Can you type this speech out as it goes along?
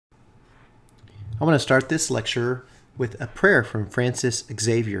I want to start this lecture with a prayer from Francis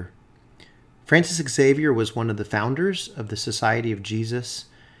Xavier. Francis Xavier was one of the founders of the Society of Jesus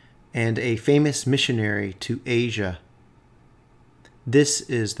and a famous missionary to Asia. This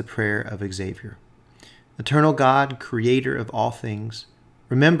is the prayer of Xavier. Eternal God, creator of all things,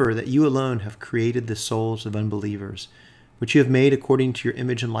 remember that you alone have created the souls of unbelievers, which you have made according to your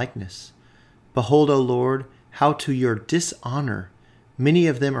image and likeness. Behold, O Lord, how to your dishonor many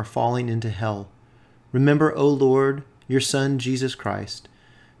of them are falling into hell. Remember, O Lord, your Son, Jesus Christ,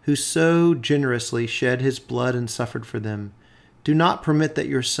 who so generously shed his blood and suffered for them. Do not permit that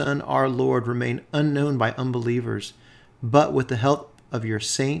your Son, our Lord, remain unknown by unbelievers, but with the help of your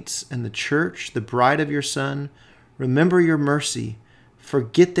saints and the church, the bride of your Son, remember your mercy,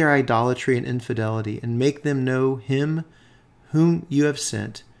 forget their idolatry and infidelity, and make them know him whom you have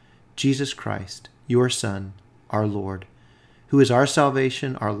sent, Jesus Christ, your Son, our Lord, who is our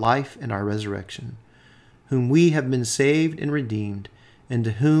salvation, our life, and our resurrection, whom we have been saved and redeemed, and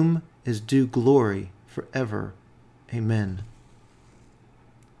to whom is due glory forever. Amen.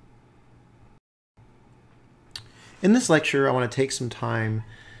 In this lecture, I want to take some time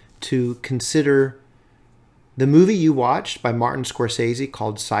to consider the movie you watched by Martin Scorsese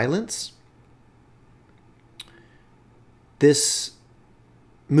called Silence. This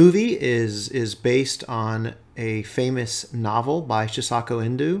movie is based on a famous novel by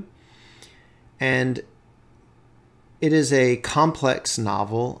Endo, and it is a complex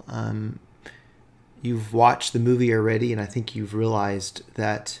novel. You've watched the movie already, and I think you've realized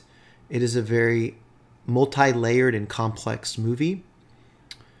that it is a very multi-layered and complex movie.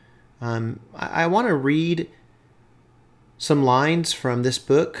 I want to read some lines from this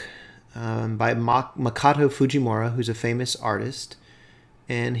book by Makoto Fujimura, who's a famous artist.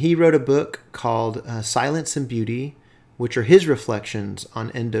 And he wrote a book called Silence and Beauty, which are his reflections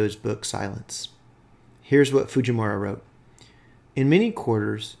on Endo's book, Silence. Here's what Fujimura wrote. In many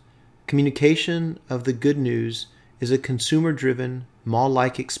quarters, communication of the good news is a consumer-driven,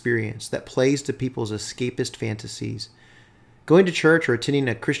 mall-like experience that plays to people's escapist fantasies. Going to church or attending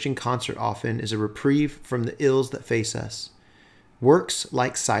a Christian concert often is a reprieve from the ills that face us. Works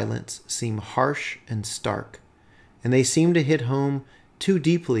like Silence seem harsh and stark, and they seem to hit home too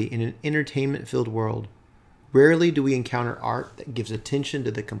deeply in an entertainment-filled world. Rarely do we encounter art that gives attention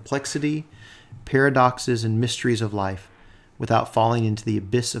to the complexity, paradoxes, and mysteries of life without falling into the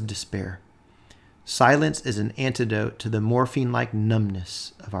abyss of despair. Silence is an antidote to the morphine-like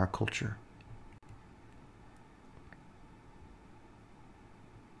numbness of our culture.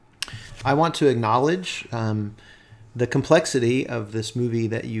 I want to acknowledge the complexity of this movie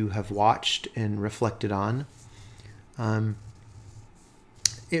that you have watched and reflected on.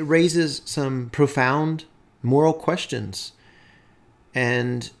 It raises some profound moral questions.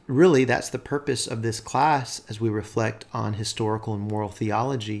 And really, that's the purpose of this class as we reflect on historical and moral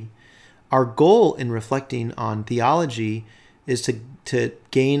theology. Our goal in reflecting on theology is to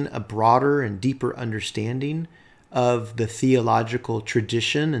gain a broader and deeper understanding of the theological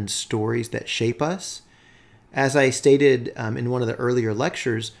tradition and stories that shape us. As I stated in one of the earlier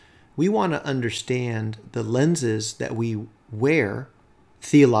lectures, we want to understand the lenses that we wear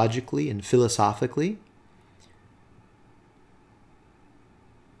theologically and philosophically.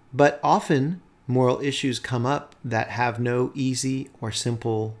 But often, moral issues come up that have no easy or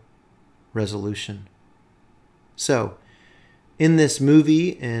simple resolution. So, in this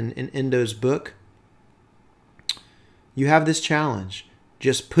movie and in Endo's book, you have this challenge.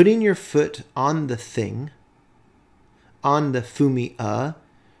 Just putting your foot on the thing, on the fumi-a,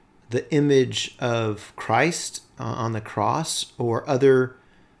 the image of Christ on the cross, or other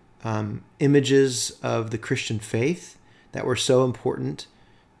images of the Christian faith that were so important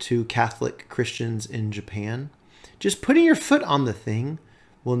to Catholic Christians in Japan. Just putting your foot on the thing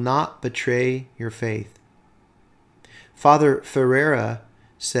will not betray your faith. Father Ferreira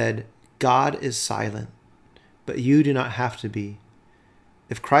said, God is silent, but you do not have to be.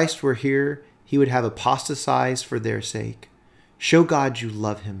 If Christ were here, he would have apostatized for their sake. Show God you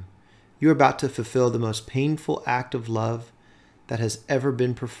love him. You are about to fulfill the most painful act of love that has ever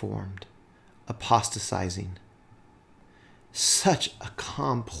been performed, apostatizing. Such a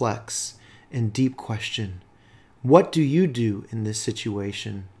complex and deep question. What do you do in this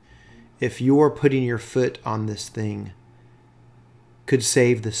situation if you're putting your foot on this thing could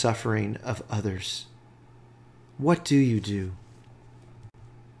save the suffering of others? What do you do?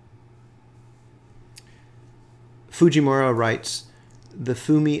 Fujimura writes, the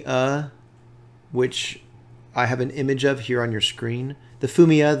fumi-a, which I have an image of here on your screen, the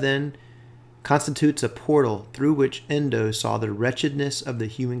fumi-a then constitutes a portal through which Endo saw the wretchedness of the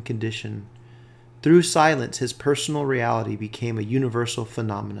human condition, Through silence, his personal reality became a universal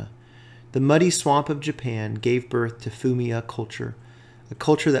phenomena. The muddy swamp of Japan gave birth to Fumiya culture, a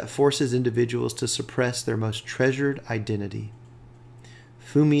culture that forces individuals to suppress their most treasured identity.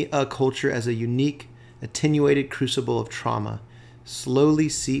 Fumiya culture, as a unique, attenuated crucible of trauma, slowly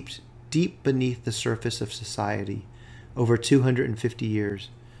seeped deep beneath the surface of society over 250 years.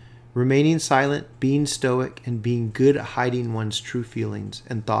 Remaining silent, being stoic, and being good at hiding one's true feelings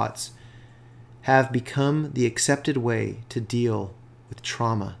and thoughts have become the accepted way to deal with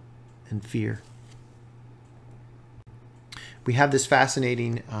trauma and fear. We have this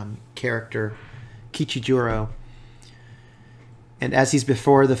fascinating character, Kichijiro, and as he's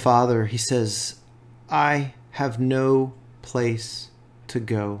before the Father, he says, "I have no place to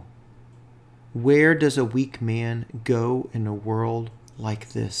go. Where does a weak man go in a world like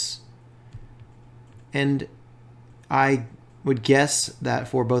this?" And I would guess that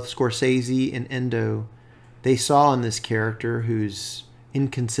for both Scorsese and Endo, they saw in this character who's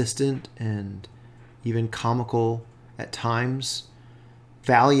inconsistent and even comical at times,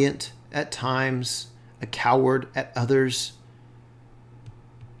 valiant at times, a coward at others.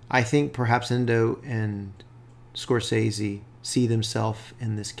 I think perhaps Endo and Scorsese see themselves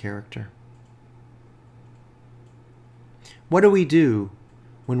in this character. What do we do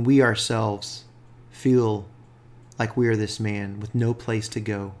when we ourselves feel like we are this man with no place to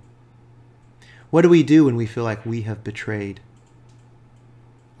go? What do we do when we feel like we have betrayed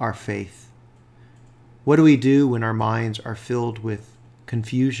our faith? What do we do when our minds are filled with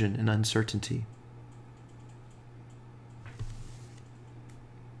confusion and uncertainty?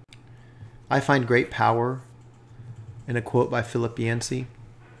 I find great power in a quote by Philip Yancey,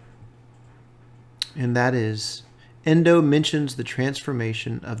 and that is, Endo mentions the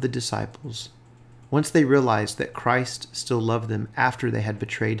transformation of the disciples once they realized that Christ still loved them after they had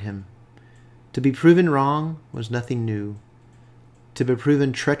betrayed him. To be proven wrong was nothing new. To be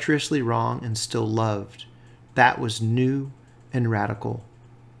proven treacherously wrong and still loved, that was new and radical.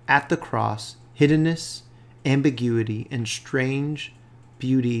 At the cross, hiddenness, ambiguity, and strange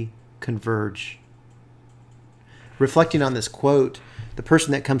beauty converge. Reflecting on this quote, the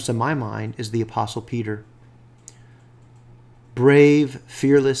person that comes to my mind is the Apostle Peter. Brave,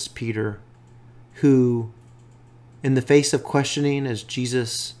 fearless Peter, who, in the face of questioning as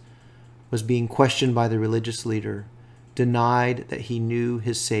Jesus was being questioned by the religious leader, denied that he knew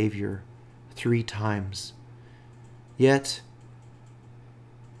his Savior 3 times. Yet,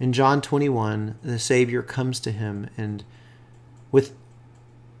 in John 21, the Savior comes to him and with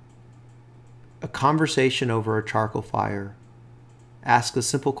a conversation over a charcoal fire, asks a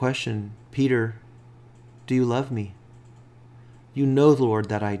simple question, "Peter, do you love me?" "You know, Lord,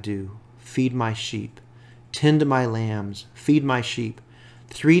 that I do. Feed my sheep. Tend my lambs. Feed my sheep."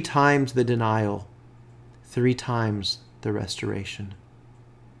 3 times the denial. 3 times the restoration.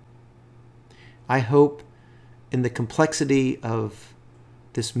 I hope in the complexity of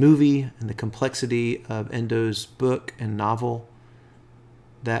this movie and the complexity of Endo's book and novel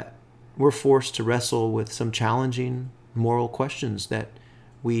that we're forced to wrestle with some challenging moral questions that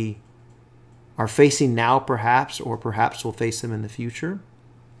we are facing now perhaps, or perhaps will face them in the future.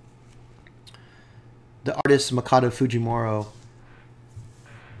 The artist Makoto Fujimura,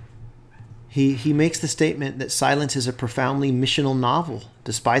 he makes the statement that Silence is a profoundly missional novel,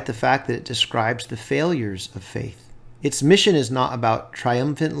 despite the fact that it describes the failures of faith. Its mission is not about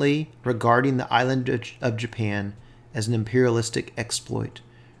triumphantly regarding the island of Japan as an imperialistic exploit.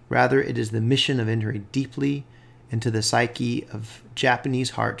 Rather, it is the mission of entering deeply into the psyche of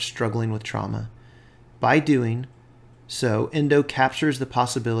Japanese hearts struggling with trauma. By doing so, Endo captures the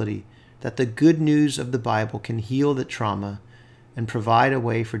possibility that the good news of the Bible can heal the trauma and provide a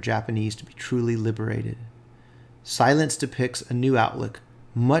way for Japanese to be truly liberated. Silence depicts a new outlook,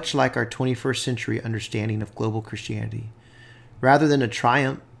 much like our 21st century understanding of global Christianity. Rather than a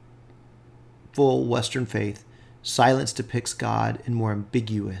triumphal Western faith, Silence depicts God in more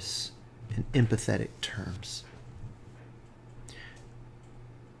ambiguous and empathetic terms.